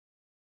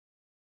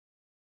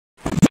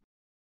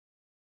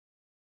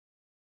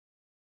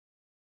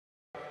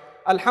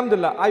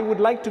Alhamdulillah, I would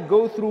like to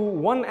go through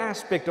one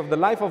aspect of the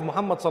life of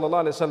Muhammad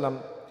sallallahu alaihi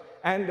wasallam,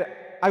 and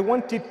I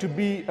want it to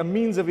be a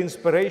means of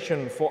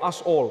inspiration for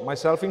us all,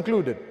 myself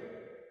included.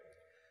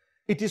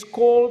 It is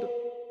called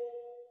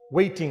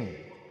waiting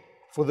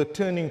for the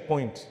turning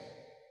point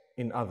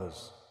in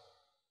others.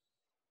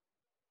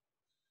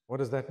 What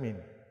does that mean?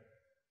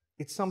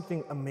 It's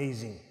something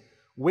amazing.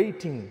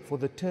 Waiting for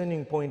the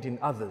turning point in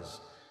others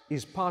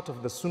is part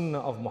of the sunnah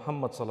of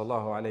Muhammad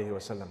sallallahu alaihi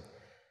wasallam.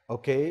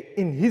 Okay,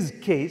 in his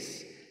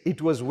case,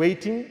 it was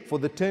waiting for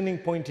the turning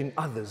point in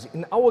others.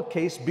 In our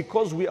case,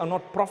 because we are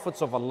not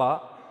prophets of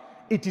Allah,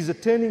 it is a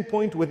turning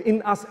point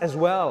within us as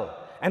well.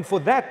 And for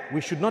that,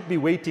 we should not be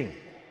waiting.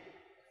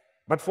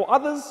 But for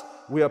others,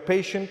 we are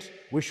patient,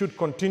 we should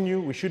continue,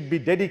 we should be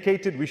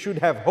dedicated, we should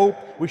have hope,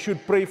 we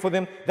should pray for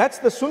them. That's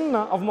the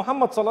sunnah of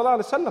Muhammad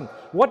sallallahu alaihi wasallam.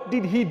 What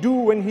did he do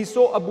when he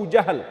saw Abu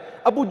Jahl?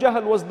 Abu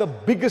Jahl was the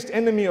biggest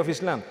enemy of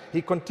Islam.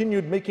 He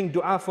continued making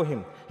dua for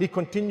him. He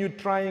continued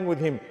trying with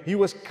him. He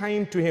was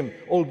kind to him.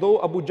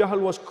 Although Abu Jahl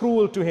was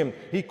cruel to him,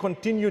 he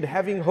continued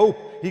having hope.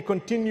 He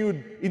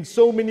continued in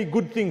so many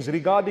good things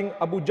regarding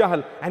Abu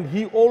Jahl. And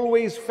he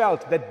always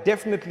felt that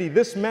definitely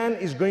this man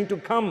is going to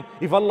come,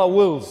 if Allah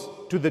wills,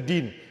 to the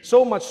deen.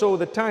 So much so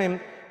the time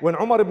when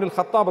Umar ibn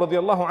al-Khattab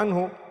radiallahu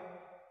anhu,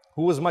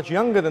 who was much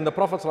younger than the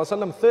Prophet sallallahu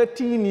alaihi wasallam,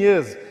 13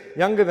 years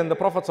younger than the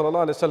Prophet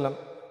sallallahu alaihi wasallam,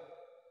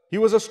 he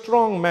was a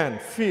strong man,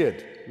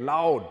 feared,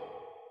 loud,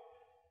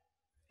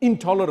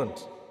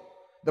 intolerant.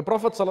 The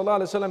Prophet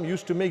ﷺ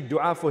used to make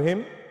dua for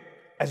him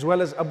as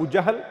well as Abu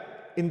Jahl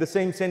in the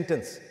same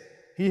sentence.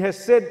 He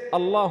has said,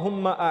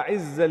 Allahumma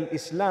a'izz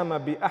al-Islam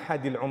bi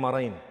ahad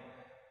al-umarain.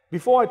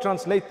 Before I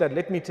translate that,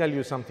 let me tell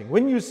you something.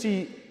 When you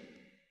see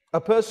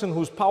a person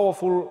who's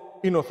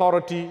powerful in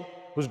authority,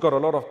 who's got a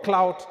lot of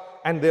clout,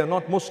 and they're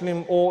not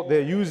Muslim, or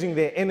they're using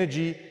their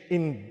energy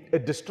in a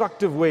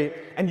destructive way,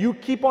 and you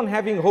keep on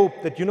having hope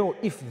that, you know,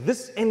 if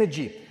this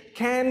energy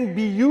can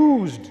be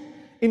used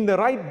in the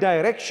right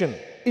direction,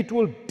 it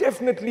will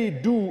definitely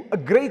do a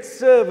great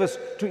service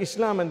to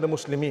Islam and the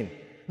Muslimin.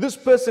 This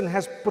person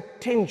has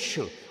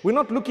potential. We're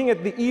not looking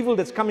at the evil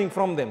that's coming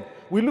from them.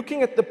 We're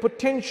looking at the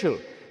potential,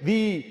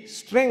 the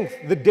strength,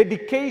 the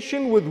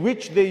dedication with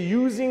which they're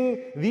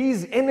using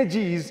these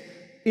energies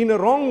in a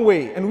wrong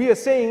way. And we are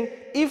saying,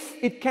 if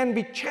it can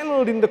be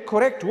channeled in the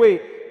correct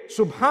way,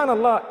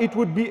 subhanallah, it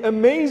would be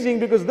amazing,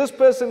 because this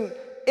person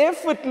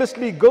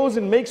effortlessly goes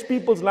and makes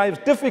people's lives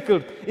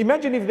difficult.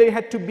 Imagine if they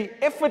had to be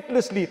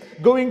effortlessly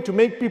going to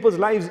make people's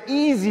lives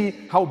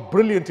easy, how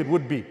brilliant it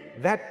would be.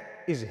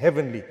 That is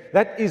heavenly.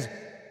 That is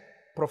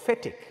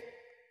prophetic.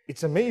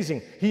 It's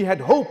amazing. He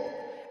had hope,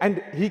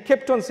 and he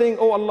kept on saying,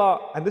 oh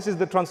Allah, and this is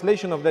the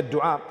translation of that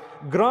dua,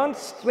 grant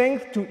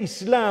strength to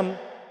Islam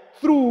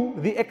through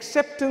the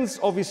acceptance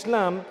of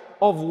Islam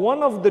of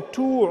one of the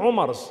two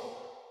Umars.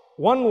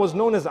 One was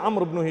known as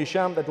Amr ibn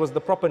Hisham, that was the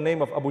proper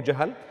name of Abu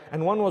Jahl,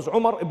 and one was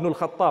Umar ibn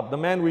al-Khattab, the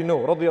man we know,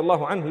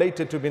 radiyallahu anhu,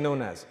 later to be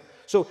known as.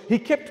 So he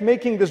kept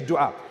making this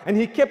dua, and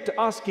he kept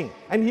asking,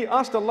 and he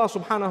asked Allah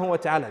subhanahu wa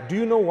ta'ala, do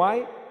you know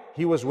why?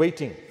 He was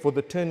waiting for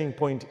the turning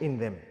point in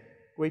them,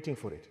 waiting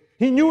for it.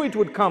 He knew it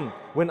would come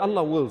when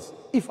Allah wills,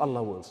 if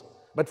Allah wills.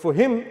 But for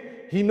him,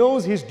 he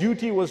knows his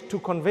duty was to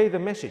convey the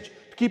message,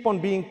 to keep on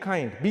being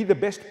kind, be the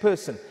best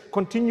person,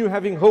 continue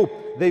having hope.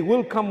 They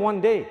will come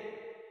one day.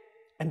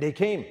 And they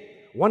came.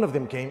 One of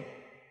them came,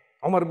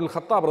 Umar ibn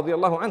al-Khattab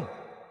radiallahu anhu.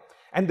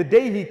 And the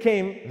day he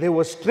came, there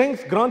was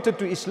strength granted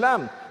to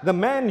Islam. The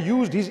man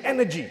used his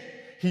energy.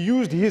 He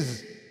used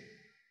his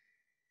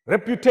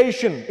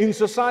reputation in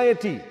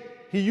society.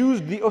 He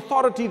used the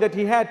authority that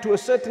he had to a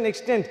certain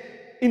extent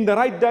in the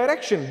right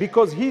direction,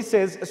 because he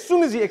says, as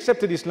soon as he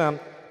accepted Islam,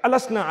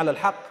 alasna ala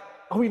al-haq,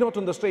 are we not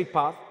on the straight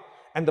path?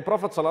 And the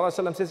Prophet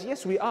ﷺ says,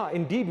 yes, we are.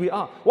 Indeed, we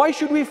are. Why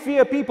should we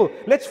fear people?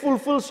 Let's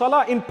fulfill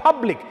salah in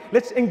public.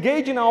 Let's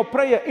engage in our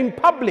prayer in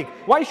public.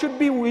 Why should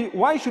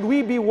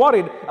we be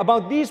worried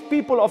about these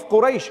people of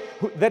Quraysh,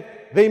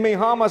 that they may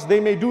harm us, they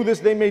may do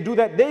this, they may do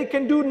that? They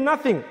can do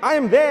nothing. I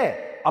am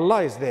there.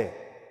 Allah is there.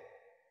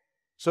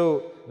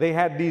 So they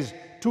had these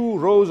two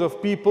rows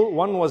of people.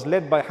 One was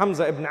led by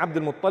Hamza ibn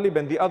Abdul Muttalib,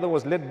 and the other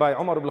was led by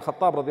Umar ibn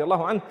Khattab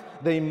radiallahu anhu.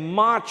 They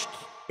marched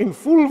in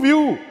full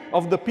view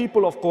of the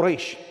people of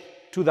Quraysh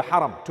to the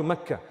Haram, to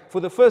Mecca. For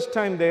the first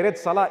time they read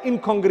Salah in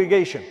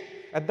congregation.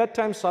 At that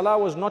time Salah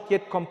was not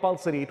yet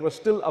compulsory, it was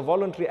still a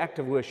voluntary act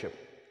of worship.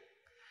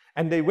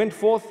 And they went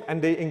forth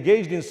and they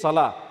engaged in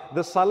Salah.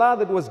 The Salah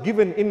that was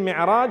given in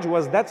Mi'raj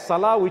was that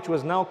Salah which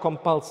was now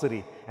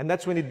compulsory. And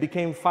that's when it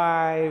became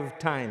 5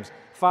 times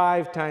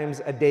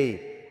a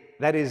day.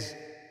 That is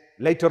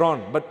later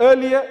on. But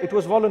earlier it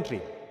was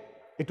voluntary.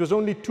 It was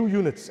only 2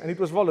 units and it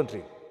was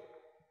voluntary.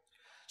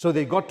 So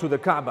they got to the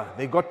Kaaba,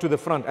 they got to the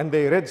front, and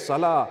they read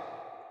Salah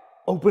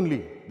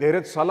openly. They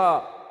read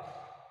Salah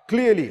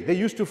clearly. They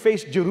used to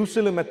face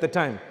Jerusalem at the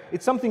time.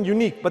 It's something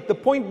unique. But the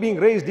point being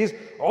raised is,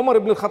 Umar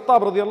ibn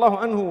al-Khattab radiallahu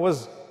anhu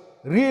was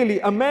really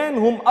a man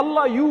whom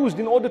Allah used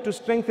in order to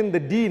strengthen the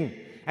deen.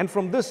 And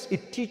from this,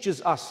 it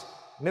teaches us,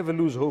 never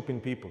lose hope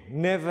in people.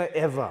 Never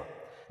ever.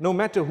 no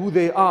matter who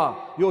they are,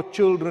 your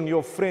children,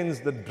 your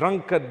friends, the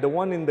drunkard, the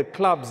one in the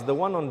clubs, the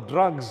one on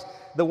drugs,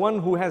 the one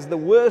who has the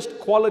worst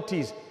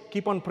qualities,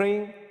 keep on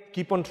praying,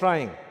 keep on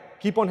trying,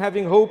 keep on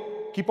having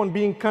hope, keep on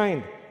being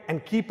kind,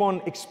 and keep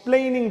on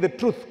explaining the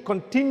truth,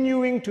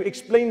 continuing to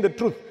explain the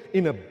truth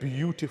in a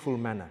beautiful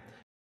manner.